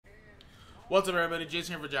What's up, everybody?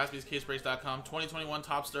 Jason here for JaspysCaseBreaks.com. 2021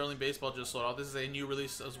 Top Sterling Baseball just sold out. This is a new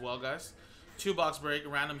release as well, guys. 2-box break,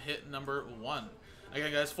 random hit number 1.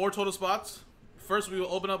 Again, guys, 4 total spots. First, we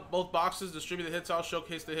will open up both boxes, distribute the hits out,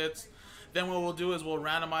 showcase the hits. Then what we'll do is we'll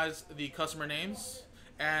randomize the customer names,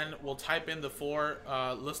 and we'll type in the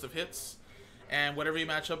 4 list of hits. And whatever you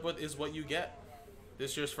match up with is what you get.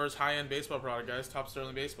 This year's first high-end baseball product, guys. Top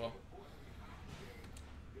Sterling Baseball.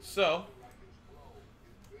 So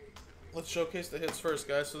let's showcase the hits first,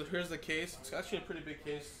 guys. So here's the case. It's actually a pretty big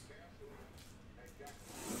case.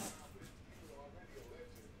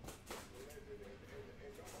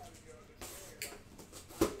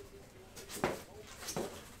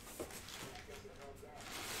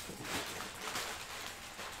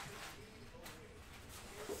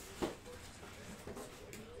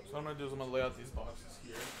 So what I'm going to do is I'm going to lay out these boxes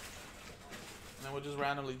here. And then we'll just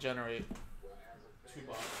randomly generate 2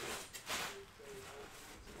 boxes.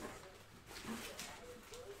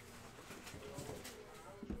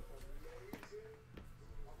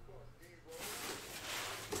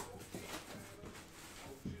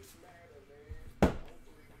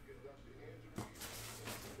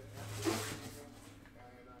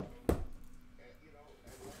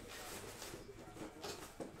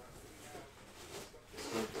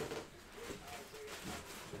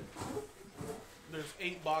 There's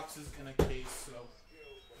 8 boxes in a case, so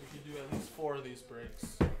we can do at least 4 of these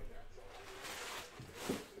breaks.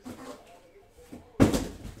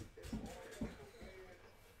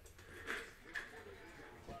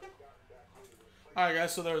 Alright,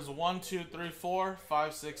 guys, so there's 1, 2, 3, 4,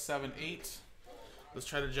 5, 6, 7, 8. Let's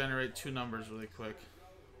try to generate 2 numbers really quick.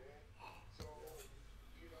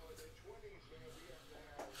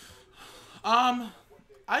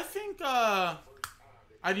 I think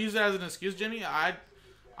I'd use that as an excuse, Jimmy. I'd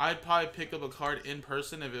probably pick up a card in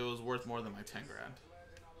person if it was worth more than my 10 grand.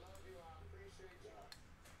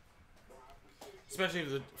 Especially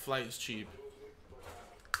if the flight is cheap.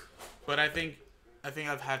 But I think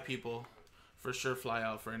I've had people for sure fly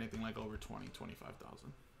out for anything like over 20,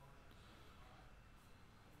 25,000.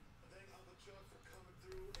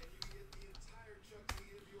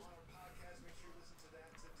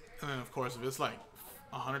 And then of course if it's like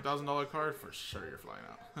 $100,000 card, for sure you're flying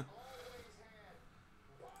out.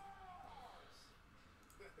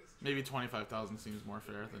 Maybe 25,000 seems more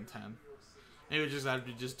fair than 10. Maybe I'd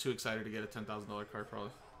be just too excited to get a $10,000 card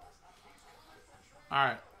probably. All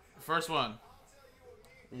right, first one.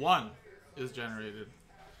 1 is generated,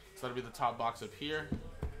 so that'll be the top box up here.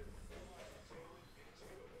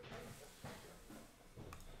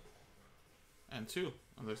 And 2.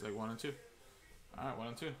 It looks like 1 and 2. All right, 1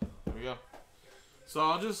 and 2. There we go. So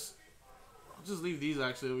I'll just leave these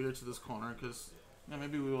actually over here to this corner because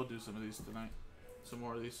maybe we will do some of these tonight. Some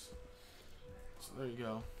more of these. So there you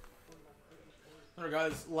go. Alright,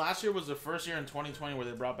 guys, last year was the first year in 2020 where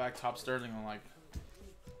they brought back Top Sterling on, like, I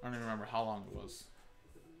don't even remember how long it was.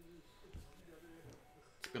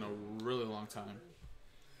 It's been a really long time.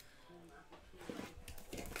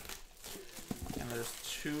 And there's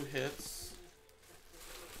 2 hits.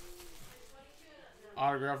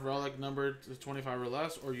 Autograph relic numbered to 25 or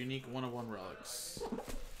less, or unique 1-of-1 relics.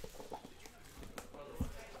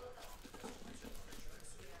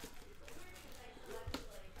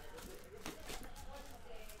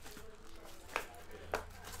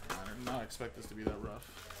 I did not expect this to be that rough.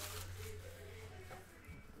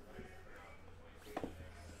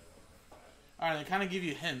 Alright, they kind of give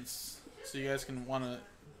you hints, so you guys can want to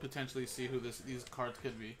potentially see who these cards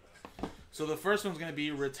could be. So the first one's going to be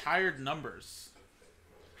retired numbers.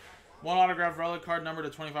 1 autograph relic card numbered to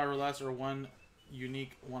 25 or less, or 1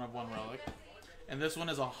 unique 1-of-1 relic. And this one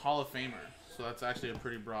is a Hall of Famer, so that's actually a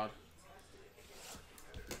pretty broad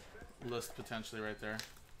list potentially right there.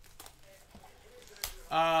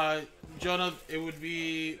 Jonah, it would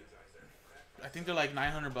be, I think they're like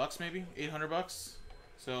 900 bucks maybe, 800 bucks.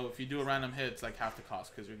 So if you do a random hit, it's like half the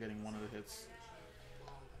cost because you're getting one of the hits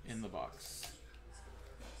in the box.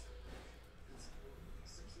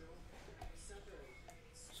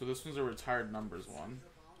 So this one's a retired numbers one.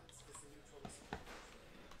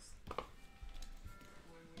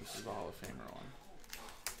 This is the Hall of Famer one.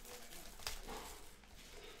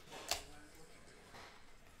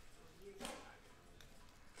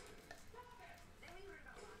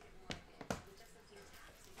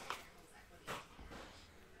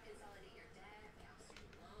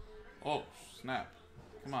 Oh, snap.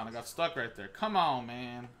 Come on, I got stuck right there. Come on,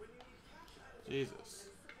 man. Jesus.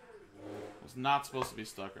 I was not supposed to be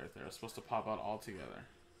stuck right there. I was supposed to pop out all together.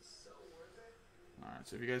 Alright,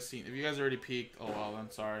 so if you guys already peeked, oh well, then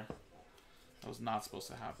sorry. That was not supposed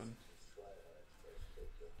to happen.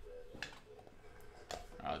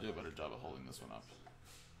 do a better job of holding this one up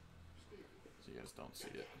so you guys don't see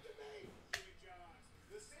it.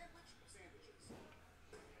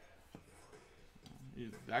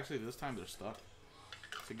 Actually, this time they're stuck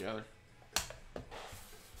together.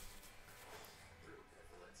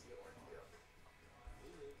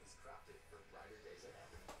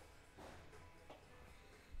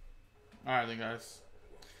 Alright then, guys.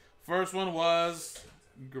 First one was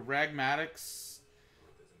Greg Maddux.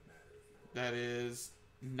 That is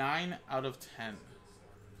 9 out of 10.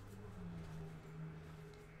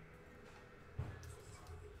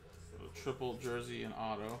 So triple jersey and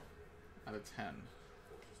auto out of 10.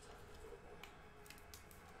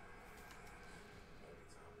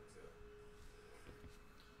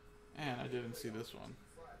 And I didn't see this one.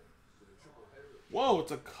 Whoa,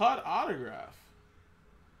 it's a cut autograph.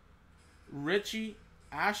 Richie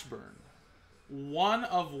Ashburn. 1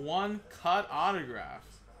 of 1 cut autograph.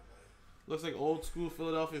 Looks like old school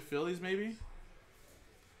Philadelphia Phillies, maybe.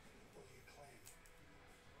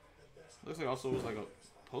 Looks like also was like a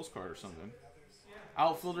postcard or something.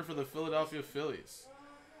 Outfielder for the Philadelphia Phillies.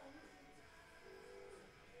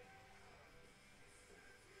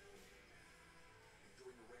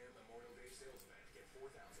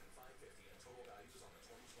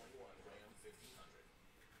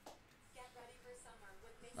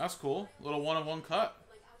 That's cool. Little 1 of 1 cut.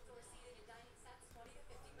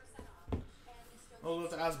 We'll have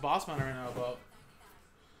to ask Bossman right now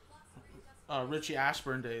about Richie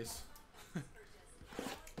Ashburn days. I'm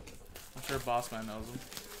sure Bossman knows him.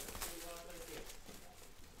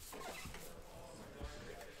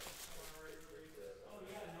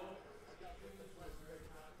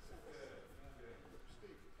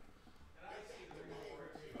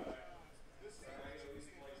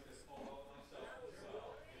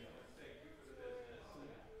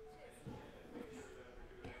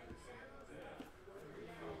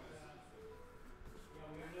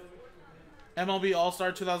 MLB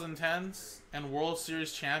All-Star 2010s and World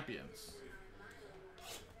Series champions.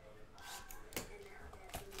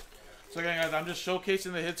 So again, guys, I'm just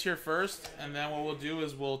showcasing the hits here first, and then what we'll do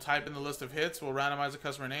is we'll type in the list of hits, we'll randomize the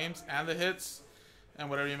customer names and the hits,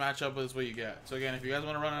 and whatever you match up with is what you get. So again, if you guys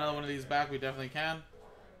want to run another one of these back, we definitely can.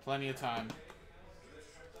 Plenty of time.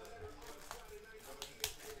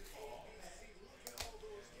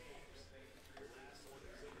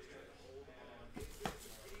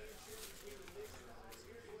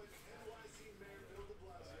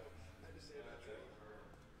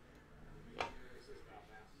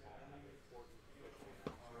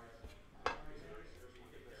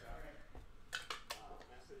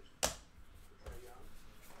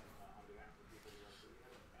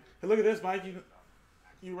 Hey, look at this, Mike.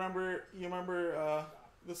 You remember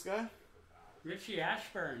this guy? Richie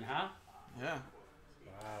Ashburn, huh? Yeah.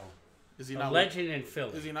 Wow. Is he a not legend in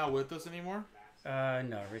Philly? Is he not with us anymore?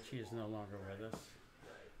 No, Richie is no longer with us.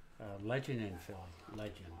 Legend in Philly.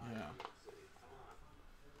 Legend. Yeah.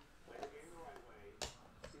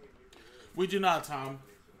 We do not, Tom.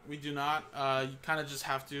 We do not. You kind of just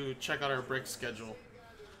have to check out our break schedule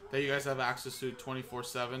that you guys have access to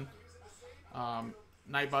 24/7.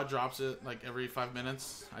 Nightbot drops it like every 5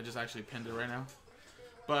 minutes. I just actually pinned it right now.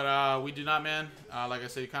 But we do not, man. Like I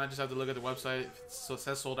said, you kind of just have to look at the website. If it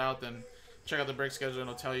says sold out, then check out the break schedule and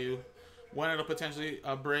it'll tell you when it'll potentially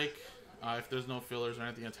break if there's no fillers or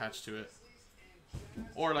anything attached to it.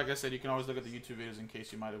 Or like I said, you can always look at the YouTube videos in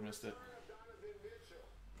case you might have missed it.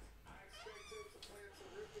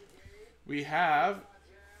 We have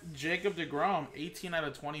Jacob deGrom, 18 out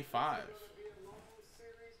of 25.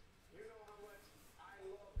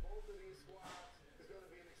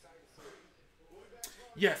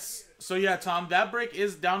 Yes. So yeah, Tom, that break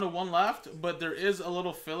is down to 1 left, but there is a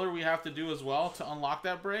little filler we have to do as well to unlock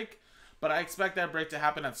that break. But I expect that break to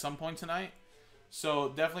happen at some point tonight. So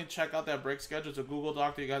definitely check out that break schedule. It's a Google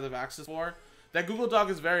Doc that you guys have access for. That Google Doc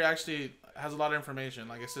is has a lot of information.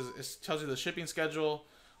 Like it says, it tells you the shipping schedule,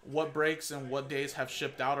 what breaks and what days have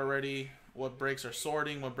shipped out already, what breaks are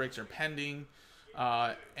sorting, what breaks are pending,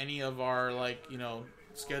 any of our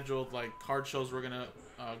scheduled card shows we're gonna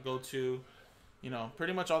go to.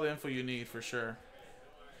 Pretty much all the info you need for sure.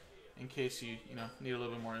 In case you need a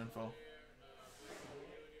little bit more info.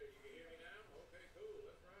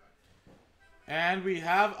 And we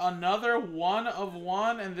have another 1 of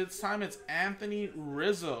 1, and this time it's Anthony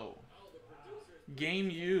Rizzo. Game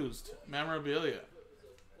used memorabilia.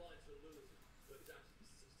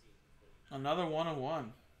 Another 1 of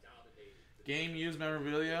 1. Game used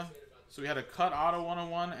memorabilia. So we had a cut auto 1 of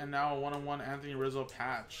 1, and now a 1 of 1 Anthony Rizzo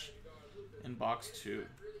patch in box 2.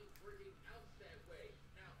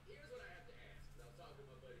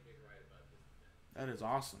 That is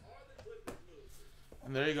awesome.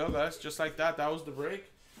 And there you go, guys. Just like that. That was the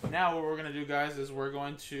break. Now what we're going to do, guys, is we're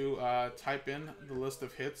going to type in the list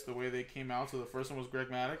of hits the way they came out. So the first one was Greg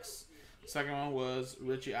Maddux. The second one was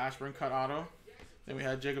Richie Ashburn, cut auto. Then we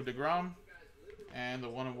had Jacob deGrom. And the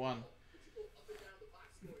 1-of-1.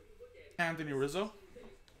 Anthony Rizzo.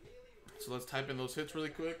 So let's type in those hits really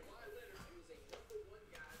quick.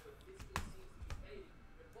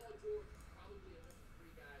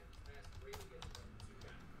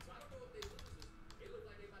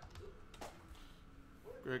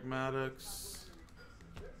 Greg Maddux.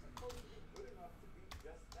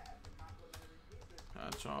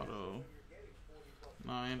 Patch auto.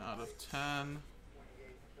 9 out of 10.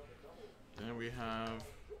 Then we have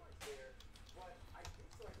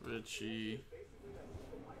Richie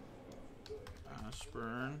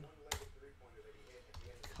Ashburn.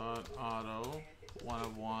 Cut auto.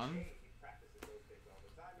 1-of-1.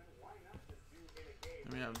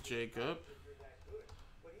 Then we have Jacob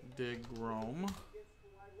deGrom.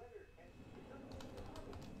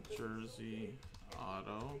 Jersey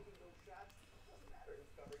auto.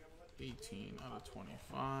 18 out of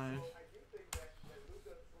 25.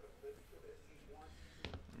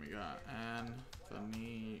 And we got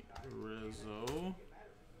Anthony Rizzo.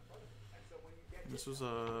 This was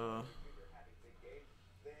a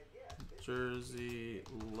jersey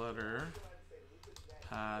letter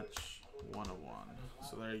patch 1-of-1.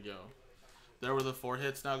 So there you go. There were the 4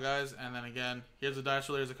 hits now, guys. And then again, here's the dice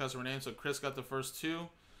roller, here's the customer name. So Chris got the first 2,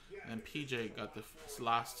 and PJ got the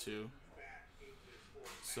last 2.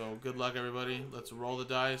 So good luck, everybody. Let's roll the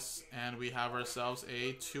dice, and we have ourselves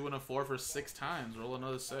a 2 and a 4 for 6 times. Roll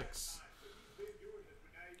another 6.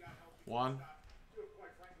 1,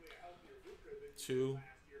 2,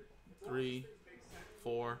 3,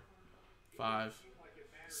 4, 5,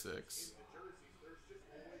 6.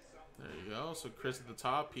 There you go. So Chris at the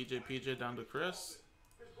top, PJ down to Chris.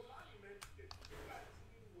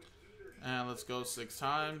 And let's go 6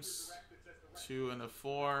 times. 2 and a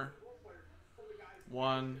 4.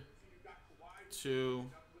 1, 2,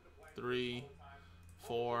 3,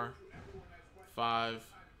 4, 5,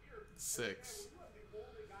 6.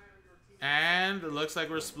 And it looks like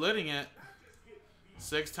we're splitting it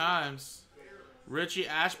 6 times. Richie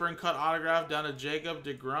Ashburn cut autograph down to Jacob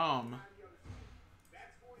deGrom.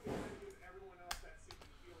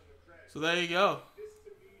 So there you go.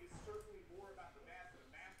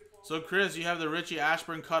 So Chris, you have the Richie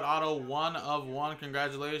Ashburn cut auto 1-of-1.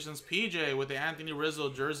 Congratulations. PJ with the Anthony Rizzo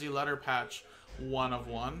jersey letter patch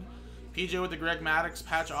 1-of-1. PJ with the Greg Maddux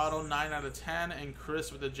patch auto 9 out of 10. And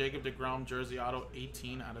Chris with the Jacob deGrom jersey auto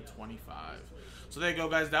 18 out of 25. So there you go,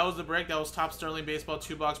 guys. That was the break. That was Top Sterling Baseball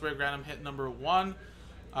 2-box break random hit number 1.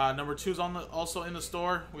 Number 2 is also in the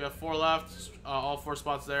store. We have 4 left. All 4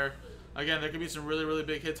 spots there. Again, there could be some really, really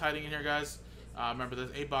big hits hiding in here, guys. Remember,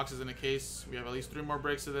 there's 8 boxes in a case. We have at least 3 more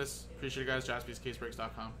breaks to this. Appreciate it, guys.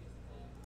 JaspysCaseBreaks.com.